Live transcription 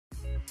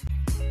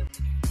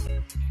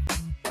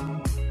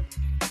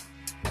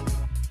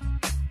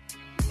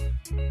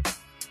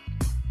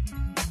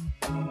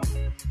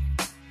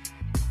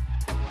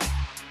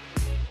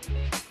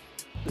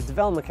The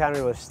Development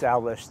Academy was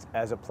established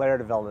as a player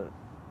development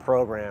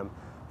program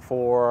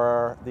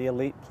for the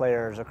elite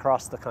players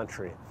across the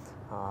country.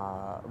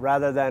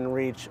 Rather than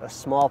reach a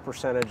small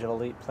percentage of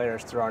elite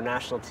players through our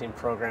national team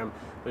program,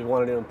 we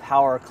wanted to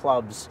empower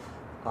clubs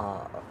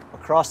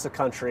across the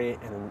country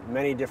and in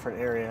many different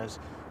areas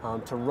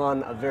to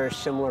run a very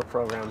similar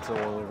program to the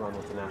one we run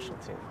with the national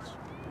teams.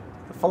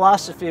 The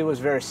philosophy was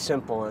very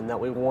simple in that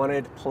we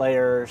wanted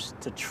players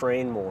to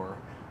train more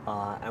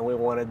and we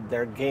wanted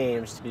their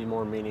games to be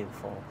more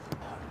meaningful.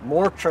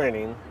 More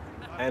training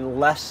and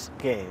less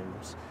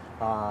games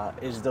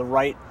is the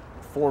right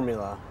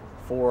formula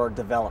for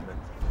development.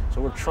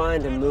 So we're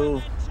trying to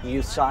move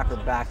youth soccer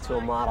back to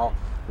a model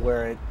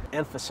where it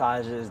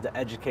emphasizes the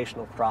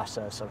educational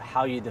process of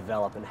how you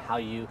develop and how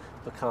you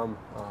become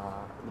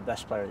the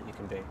best player that you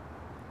can be.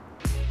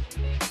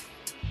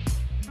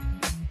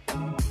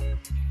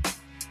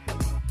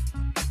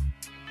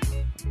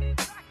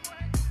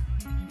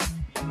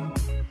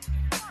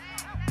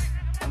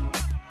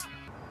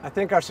 I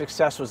think our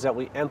success was that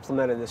we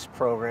implemented this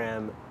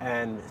program,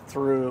 and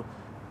through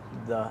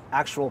the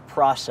actual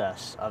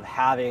process of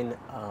having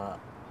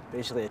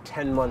basically a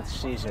 10-month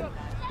season,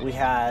 we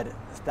had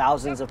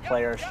thousands of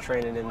players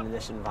training in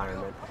this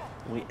environment.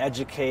 We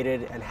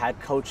educated and had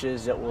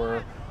coaches that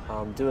were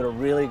doing a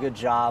really good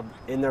job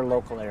in their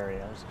local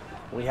areas.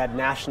 We had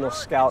national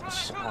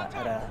scouts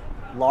at a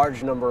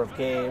large number of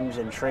games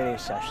and training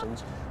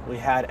sessions. We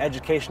had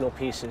educational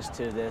pieces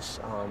to this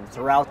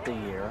throughout the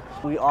year.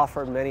 We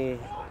offered many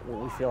what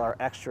we feel are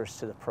extras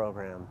to the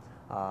program.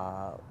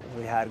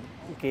 We had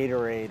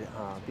Gatorade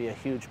be a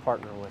huge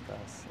partner with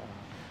us,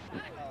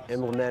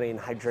 implementing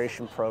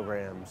hydration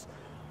programs,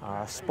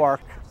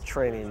 Spark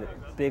training,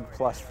 big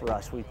plus for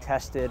us. We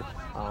tested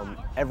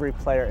every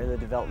player in the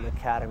Development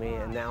Academy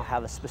and now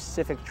have a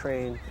specific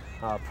training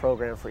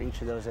program for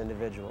each of those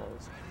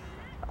individuals.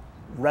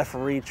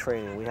 Referee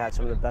training, we had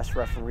some of the best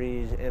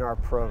referees in our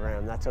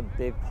program. That's a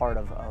big part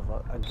of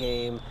a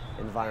game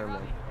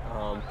environment.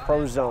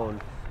 Pro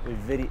Zone,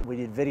 we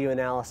did video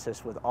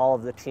analysis with all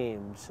of the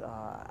teams,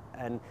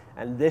 and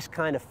this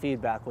kind of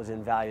feedback was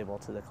invaluable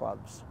to the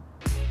clubs.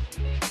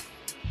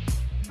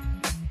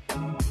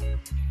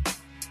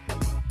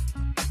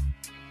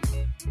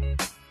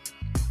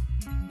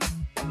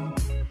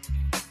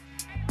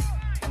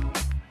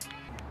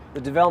 The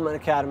Development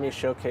Academy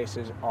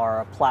showcases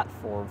are a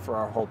platform for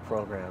our whole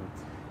program.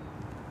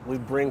 We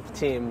bring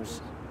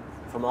teams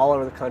from all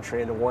over the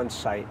country into one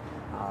site.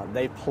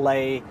 They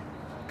play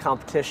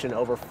competition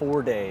over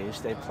 4 days.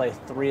 They play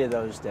 3 of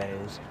those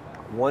days,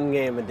 1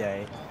 game a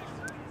day,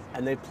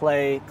 and they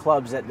play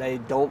clubs that they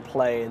don't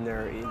play in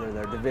either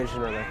their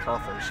division or their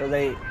conference. So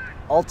they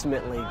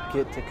ultimately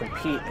get to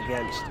compete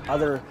against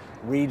other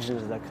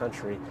regions of the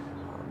country.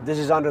 This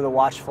is under the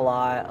watchful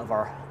eye of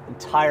our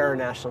entire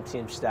national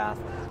team staff.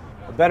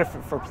 The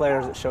benefit for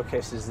players that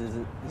showcases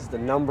is the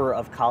number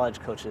of college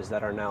coaches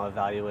that are now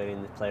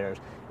evaluating the players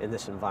in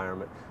this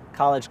environment.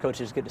 College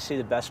coaches get to see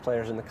the best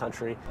players in the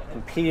country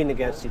competing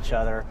against each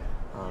other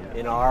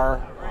in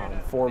our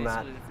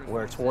format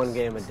where it's 1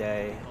 game a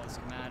day.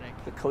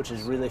 The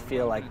coaches really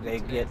feel like they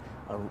get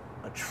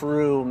a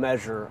true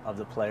measure of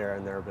the player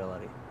and their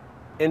ability.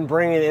 In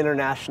bringing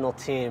international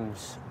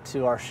teams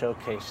to our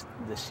showcase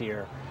this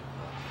year,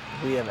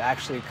 we have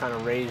actually kind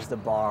of raised the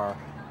bar,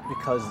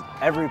 because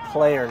every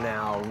player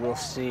now will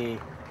see,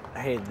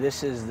 hey,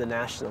 this is the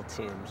national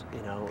teams.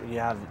 You know, you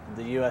have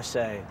the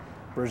USA,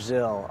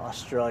 Brazil,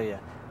 Australia,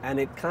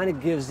 and it kind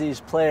of gives these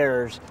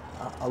players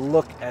a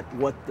look at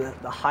what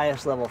the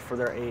highest level for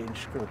their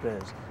age group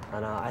is.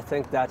 And I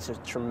think that's a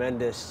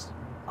tremendous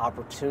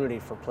opportunity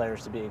for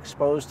players to be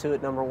exposed to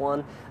it, number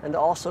one, and to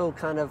also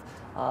kind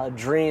of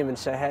dream and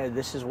say, hey,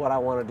 this is what I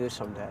want to do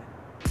someday.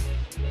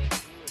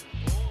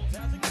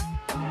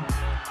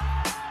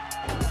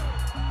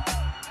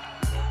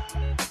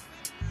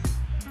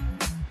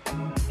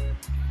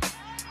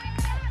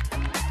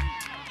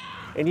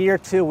 In year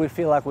 2, we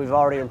feel like we've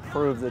already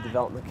improved the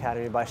Development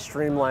Academy by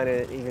streamlining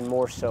it even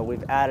more so.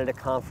 We've added a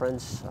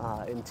conference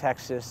in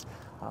Texas.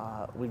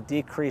 We've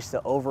decreased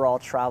the overall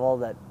travel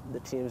that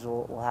the teams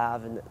will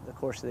have in the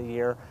course of the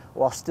year,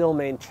 while still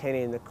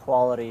maintaining the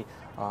quality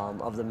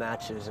of the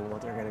matches and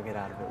what they're going to get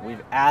out of it.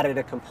 We've added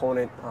a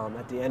component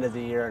at the end of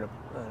the year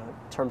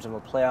in terms of a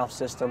playoff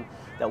system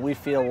that we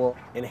feel will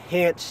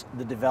enhance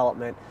the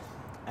development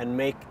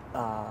and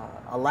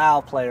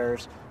allow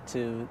players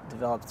to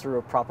develop through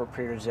a proper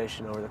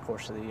periodization over the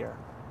course of the year.